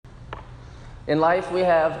In life, we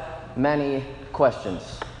have many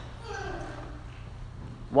questions.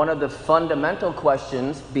 One of the fundamental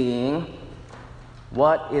questions being,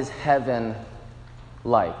 what is heaven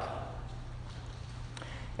like?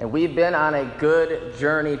 And we've been on a good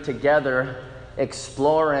journey together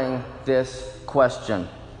exploring this question.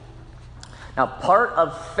 Now, part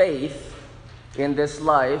of faith in this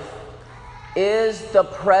life is the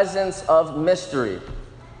presence of mystery,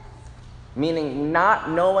 meaning not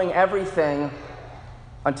knowing everything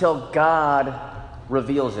until God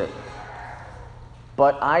reveals it.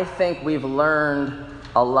 But I think we've learned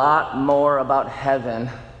a lot more about heaven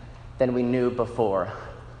than we knew before,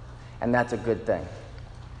 and that's a good thing.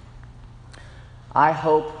 I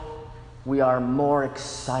hope we are more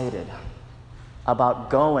excited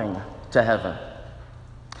about going to heaven.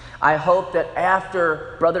 I hope that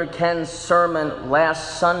after Brother Ken's sermon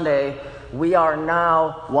last Sunday, we are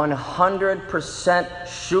now 100%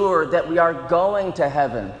 sure that we are going to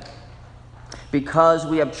heaven because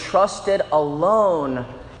we have trusted alone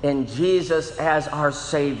in Jesus as our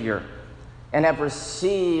Savior and have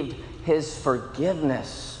received His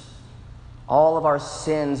forgiveness, all of our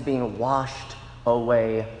sins being washed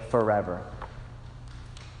away forever.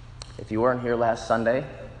 If you weren't here last Sunday,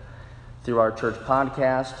 through our church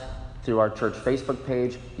podcast, through our church Facebook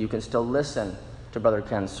page, you can still listen to Brother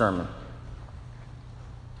Ken's sermon.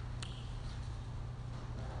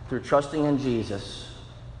 Through trusting in Jesus,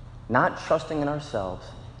 not trusting in ourselves,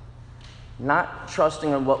 not trusting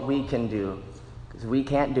in what we can do, because we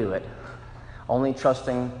can't do it, only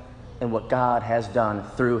trusting in what God has done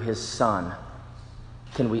through His Son,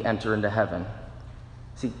 can we enter into heaven.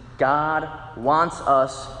 See, God wants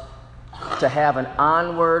us to have an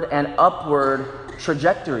onward and upward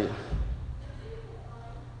trajectory,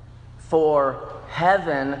 for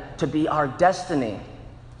heaven to be our destiny,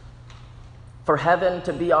 for heaven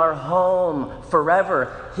to be our home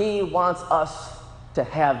forever. He wants us to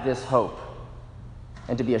have this hope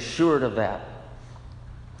and to be assured of that.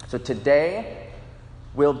 So today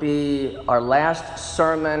will be our last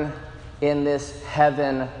sermon in this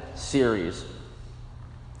heaven series.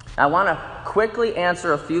 I want to quickly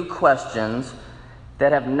answer a few questions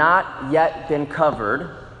that have not yet been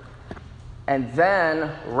covered, and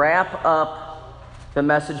then wrap up the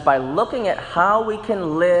message by looking at how we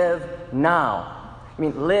can live now.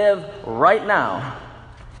 Live right now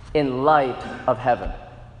in light of heaven.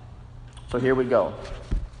 So here we go.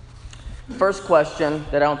 First question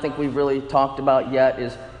that I don't think we've really talked about yet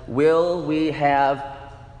is, will we have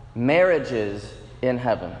marriages in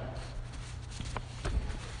heaven?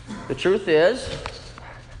 The truth is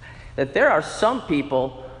that there are some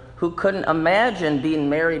people who couldn't imagine being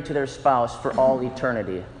married to their spouse for all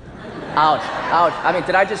eternity. Ouch, ouch.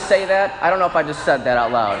 Did I just say that? I don't know if I just said that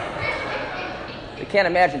out loud. I can't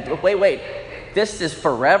imagine. Wait. This is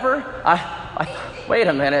forever? Wait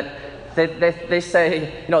a minute. They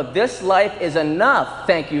say, this life is enough,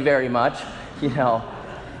 thank you very much.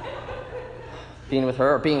 Being with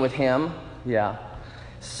her or being with him. Yeah.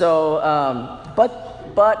 So,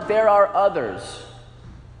 but there are others.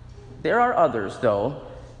 There are others, though,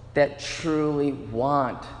 that truly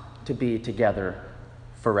want to be together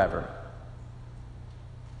forever.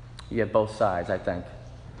 You have both sides, I think.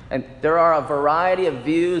 And there are a variety of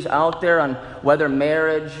views out there on whether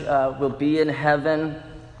marriage will be in heaven,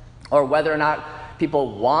 or whether or not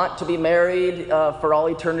people want to be married for all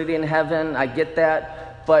eternity in heaven. I get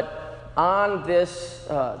that. But on this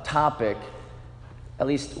topic, at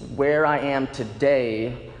least where I am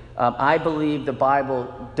today, I believe the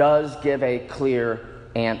Bible does give a clear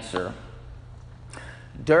answer.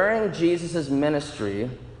 During Jesus' ministry,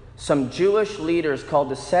 some Jewish leaders called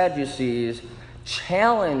the Sadducees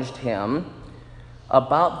challenged him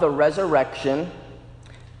about the resurrection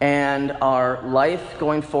and our life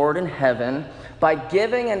going forward in heaven by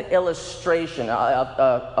giving an illustration,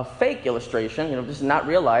 a fake illustration. This is not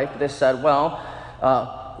real life. They said,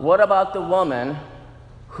 what about the woman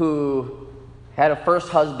who had a first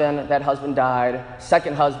husband, that husband died,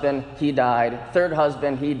 second husband, he died, third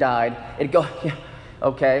husband, he died.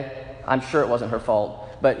 Okay, I'm sure it wasn't her fault.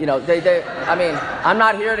 But, I'm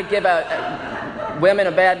not here to give women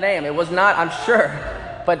a bad name. It was not, I'm sure.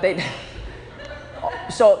 But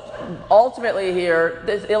so ultimately here,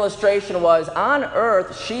 this illustration was, on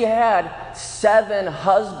earth, she had 7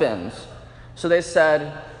 husbands. So they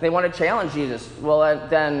said, they want to challenge Jesus. Well,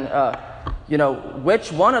 then,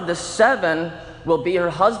 which one of the 7 will be her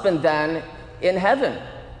husband then in heaven?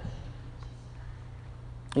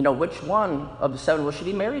 Which one of the 7 will she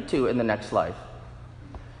be married to in the next life?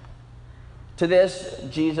 To this,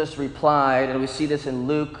 Jesus replied, and we see this in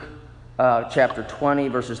Luke chapter 20,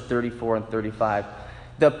 verses 34 and 35.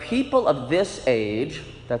 The people of this age,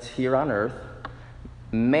 that's here on earth,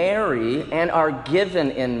 marry and are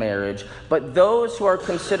given in marriage, but those who are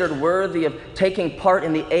considered worthy of taking part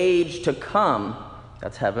in the age to come,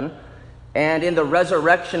 that's heaven, and in the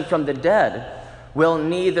resurrection from the dead, will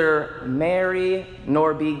neither marry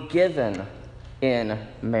nor be given in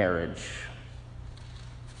marriage.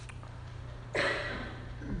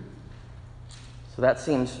 So that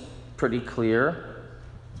seems pretty clear.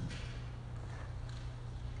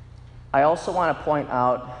 I also want to point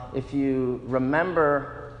out, if you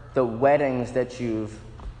remember the weddings that you've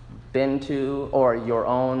been to or your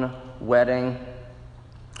own wedding,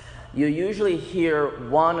 you usually hear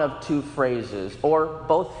one of two phrases or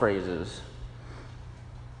both phrases.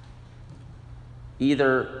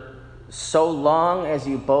 Either "so long as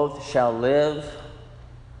you both shall live,"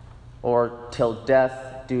 or "till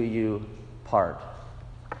death do you part."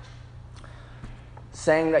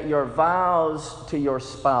 Saying that your vows to your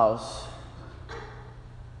spouse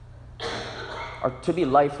are to be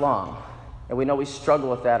lifelong. And we know we struggle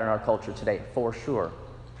with that in our culture today, for sure.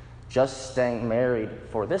 Just staying married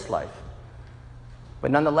for this life. But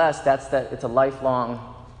nonetheless, it's a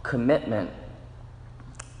lifelong commitment.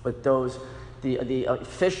 With the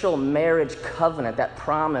official marriage covenant, that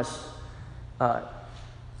promise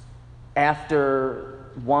after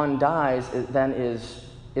one dies, then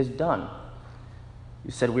is done. You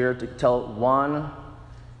said we are to till one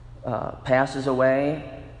passes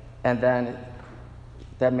away, and then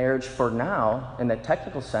that marriage for now, in the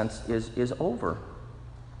technical sense, is over.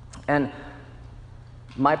 And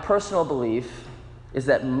my personal belief is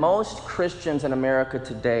that most Christians in America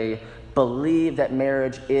today believe that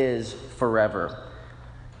marriage is forever.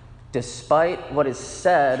 Despite what is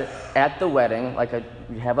said at the wedding, like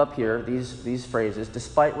we have up here, these phrases,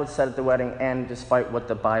 despite what's said at the wedding and despite what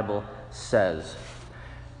the Bible says.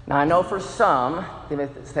 Now, I know for some, they may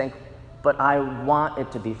think, but I want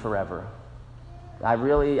it to be forever. I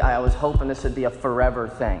was hoping this would be a forever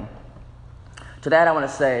thing. To that, I want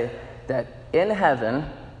to say that in heaven,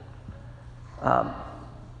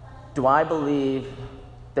 do I believe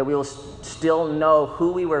that we will still know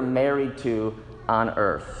who we were married to on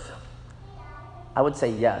earth? I would say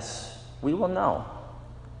yes, we will know.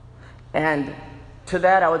 And to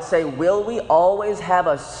that, I would say, will we always have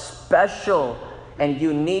a special and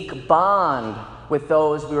unique bond with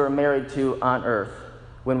those we were married to on earth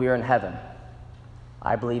when we are in heaven?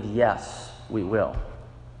 I believe yes, we will.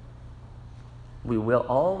 We will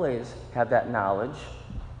always have that knowledge.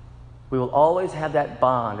 We will always have that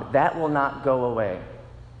bond. That will not go away.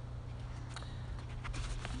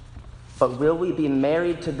 But will we be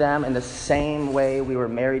married to them in the same way we were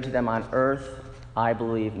married to them on earth? I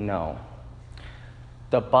believe no.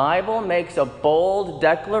 The Bible makes a bold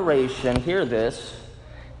declaration, hear this,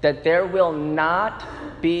 that there will not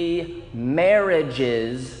be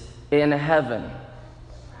marriages in heaven.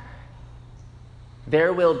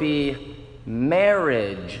 There will be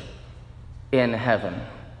marriage in heaven.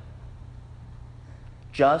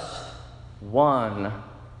 Just one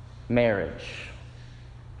marriage.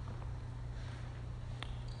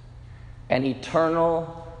 An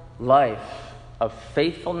eternal life of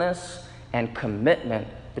faithfulness and commitment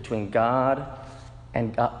between God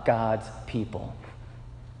and God's people.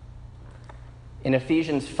 In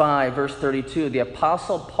Ephesians 5, verse 32, the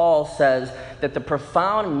Apostle Paul says that the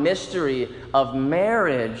profound mystery of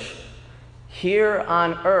marriage here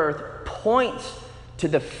on earth points to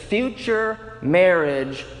the future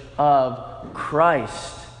marriage of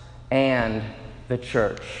Christ and the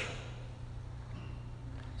church.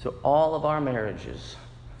 So all of our marriages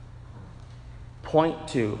point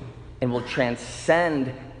to and will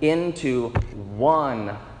transcend into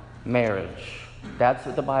one marriage. That's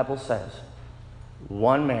what the Bible says.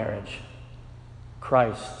 One marriage,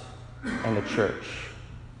 Christ and the church.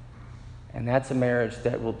 And that's a marriage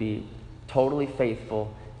that will be totally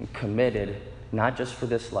faithful and committed, not just for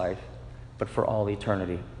this life, but for all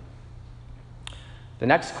eternity. The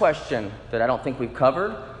next question that I don't think we've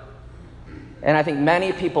covered, and I think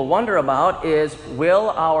many people wonder about, is will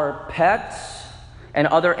our pets and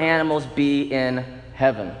other animals be in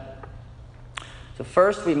heaven? So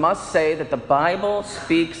first, we must say that the Bible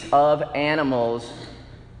speaks of animals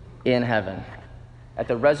in heaven. At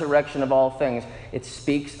the resurrection of all things, it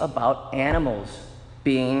speaks about animals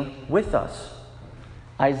being with us.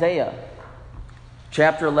 Isaiah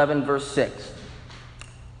chapter 11, verse 6.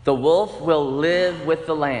 The wolf will live with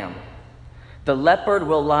the lamb. The leopard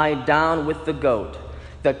will lie down with the goat.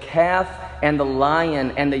 The calf and the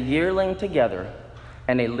lion and the yearling together,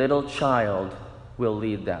 and a little child will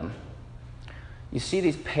lead them. you see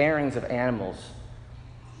these pairings of animals.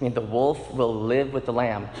 I mean, the wolf will live with the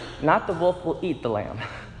lamb. Not the wolf will eat the lamb.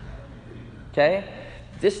 Okay?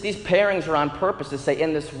 These pairings are on purpose to say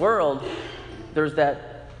in this world, there's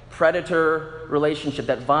that predator relationship,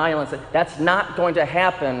 that violence. That's not going to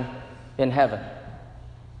happen in heaven.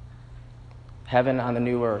 Heaven on the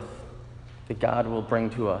new earth that God will bring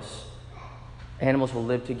to us. Animals will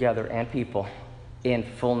live together and people in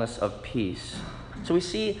fullness of peace. So we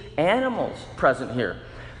see animals present here.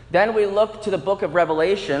 Then we look to the book of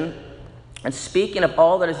Revelation, and speaking of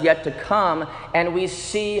all that is yet to come, and we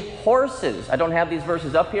see horses. I don't have these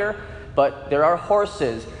verses up here, but there are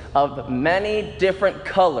horses of many different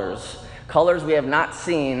colors. Colors we have not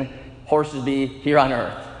seen horses be here on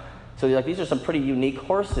earth. So these are some pretty unique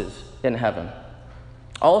horses in heaven.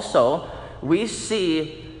 Also, we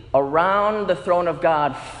see around the throne of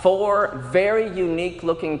God 4 very unique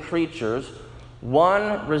looking creatures.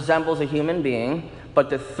 One resembles a human being, but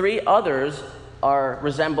the 3 others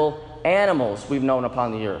resemble animals we've known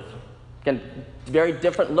upon the earth. Again, very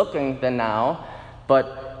different looking than now,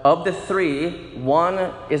 but of the 3,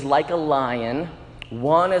 one is like a lion,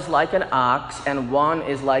 one is like an ox, and one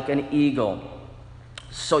is like an eagle.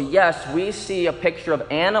 So yes, we see a picture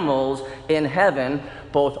of animals in heaven,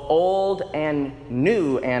 both old and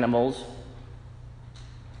new animals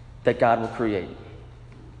that God will create.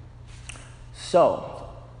 So,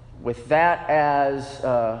 with that as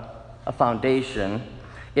a foundation,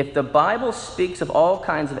 if the Bible speaks of all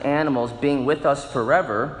kinds of animals being with us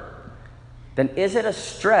forever, then is it a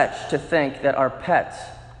stretch to think that our pets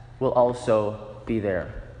will also be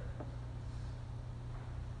there?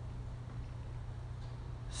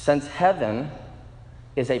 Since heaven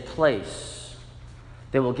is a place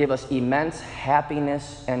that will give us immense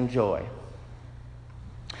happiness and joy,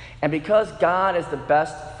 and because God is the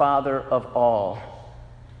best Father of all,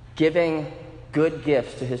 giving good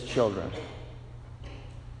gifts to his children,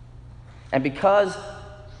 and because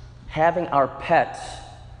having our pets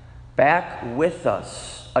back with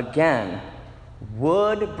us again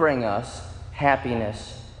would bring us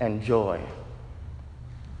happiness and joy,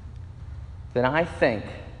 then I think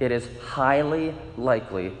it is highly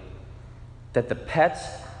likely that the pets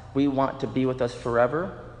we want to be with us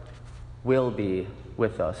forever will be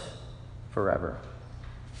with us forever.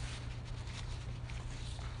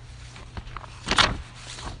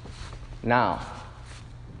 Now,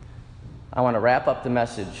 I want to wrap up the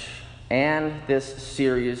message and this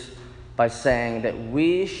series by saying that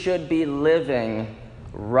we should be living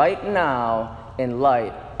right now in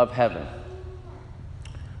light of heaven.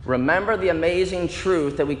 Remember the amazing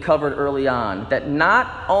truth that we covered early on, that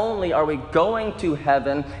not only are we going to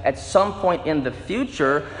heaven at some point in the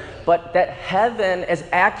future, but that heaven is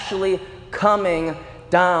actually coming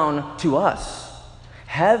down to us.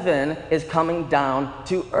 Heaven is coming down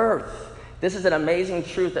to earth. This is an amazing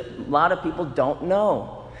truth that a lot of people don't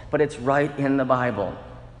know, but it's right in the Bible.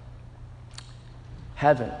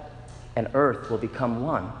 Heaven and earth will become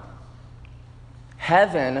one.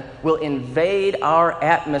 Heaven will invade our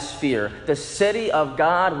atmosphere. The city of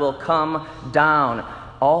God will come down.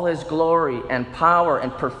 All his glory and power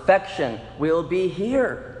and perfection will be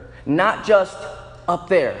here, not just up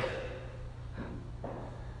there.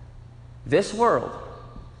 This world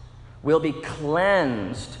will be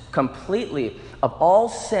cleansed completely of all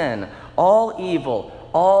sin, all evil,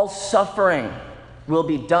 all suffering will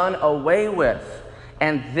be done away with.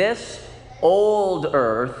 And this old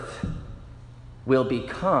earth will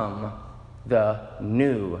become the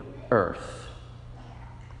new earth.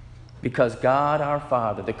 Because God our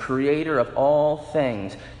Father, the creator of all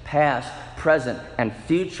things, past, present, and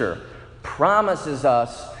future, promises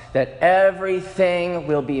us that everything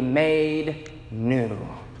will be made new.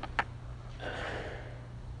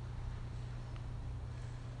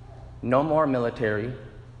 No more military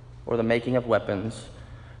or the making of weapons,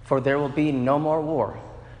 for there will be no more war,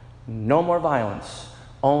 no more violence,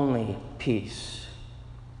 only peace.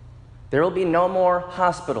 There will be no more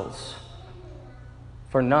hospitals,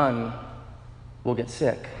 for none will get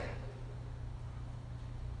sick.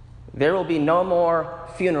 There will be no more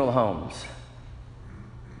funeral homes,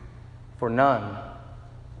 for none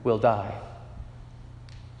will die.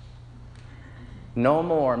 No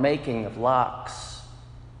more making of locks,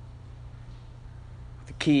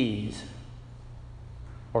 the keys,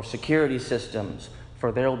 or security systems,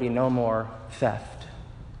 for there will be no more theft.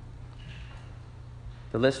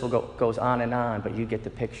 The list goes on and on, but you get the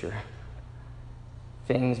picture.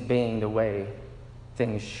 Things being the way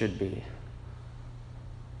things should be.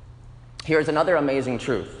 Here's another amazing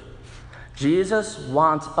truth. Jesus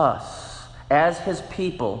wants us, as his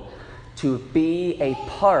people, to be a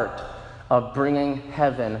part of bringing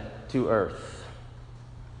heaven to earth.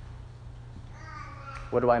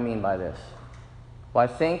 What do I mean by this? Well, I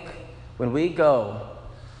think when we go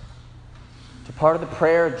to part of the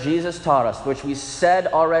prayer Jesus taught us, which we said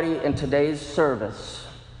already in today's service,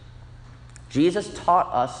 Jesus taught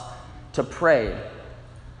us to pray,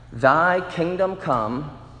 "Thy kingdom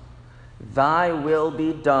come, thy will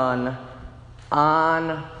be done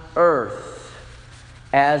on earth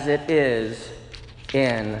as it is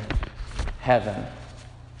in heaven."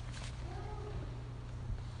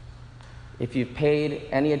 If you've paid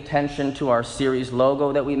any attention to our series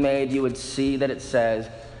logo that we made, you would see that it says,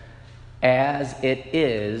 "As it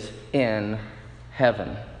is in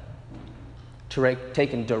heaven,"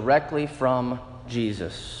 taken directly from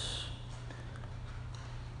Jesus.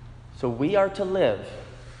 So we are to live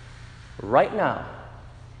right now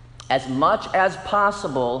as much as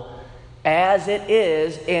possible as it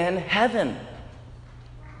is in heaven.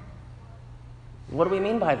 What do we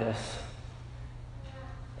mean by this?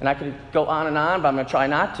 And I could go on, but I'm going to try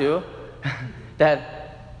not to.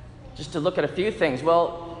 Just to look at a few things.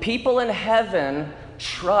 Well, people in heaven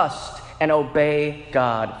trust and obey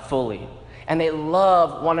God fully. And they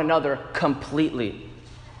love one another completely.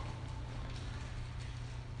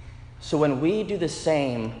 So when we do the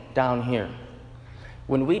same down here,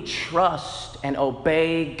 when we trust and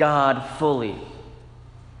obey God fully,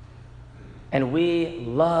 and we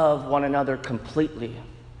love one another completely,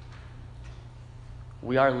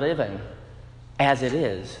 we are living as it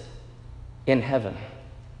is in heaven.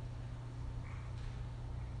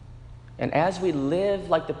 And as we live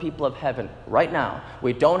like the people of heaven right now,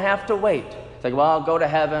 we don't have to wait. It's like, well, I'll go to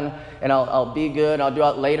heaven and I'll be good and I'll do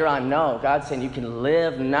it later on. No, God's saying you can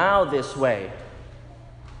live now this way.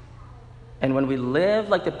 And when we live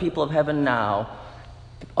like the people of heaven now,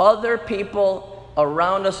 other people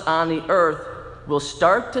around us on the earth will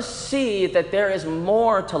start to see that there is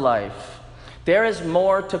more to life. There is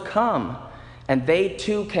more to come. And they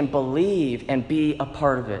too can believe and be a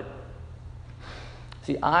part of it.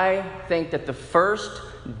 See, I think that the first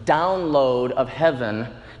download of heaven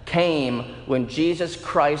came when Jesus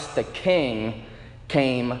Christ the King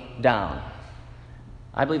came down.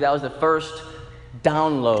 I believe that was the first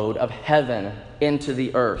download of heaven into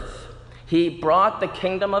the earth. He brought the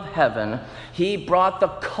kingdom of heaven, he brought the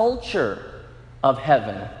culture of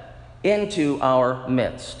heaven into our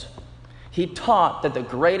midst. He taught that the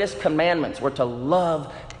greatest commandments were to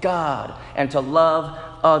love God and to love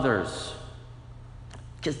others.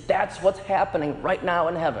 Because that's what's happening right now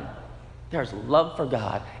in heaven. There's love for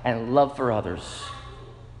God and love for others.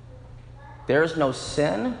 There's no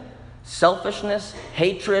sin, selfishness,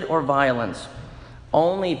 hatred, or violence.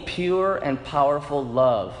 Only pure and powerful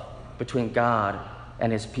love between God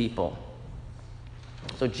and his people.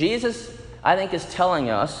 So Jesus, I think, is telling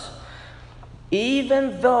us,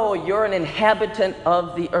 even though you're an inhabitant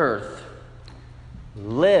of the earth,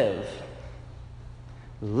 live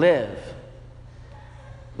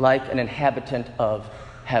like an inhabitant of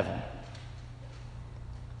heaven.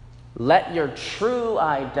 Let your true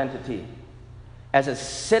identity as a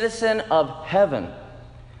citizen of heaven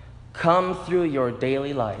come through your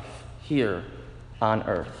daily life here on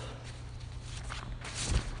earth.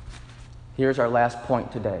 Here's our last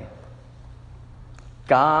point today.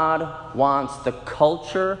 God wants the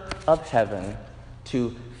culture of heaven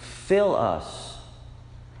to fill us,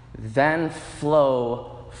 then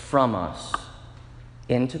flow from us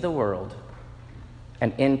into the world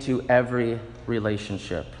and into every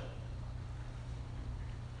relationship.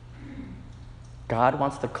 God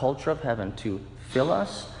wants the culture of heaven to fill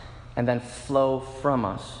us and then flow from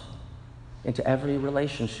us into every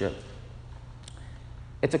relationship.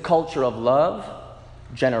 It's a culture of love,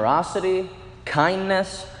 generosity,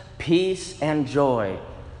 kindness, peace, and joy.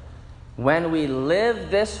 When we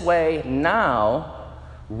live this way now,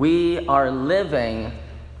 we are living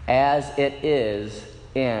as it is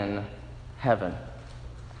in heaven.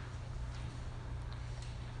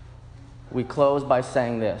 We close by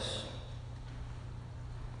saying this.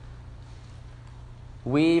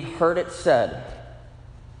 We've heard it said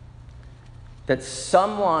that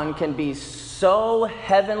someone can be so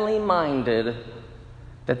heavenly minded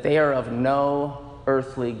that they are of no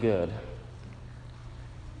earthly good.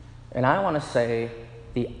 And I want to say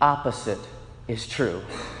the opposite is true.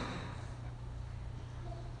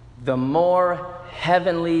 The more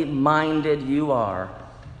heavenly minded you are,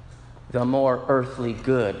 the more earthly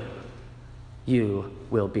good you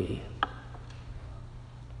will be.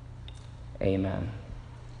 Amen.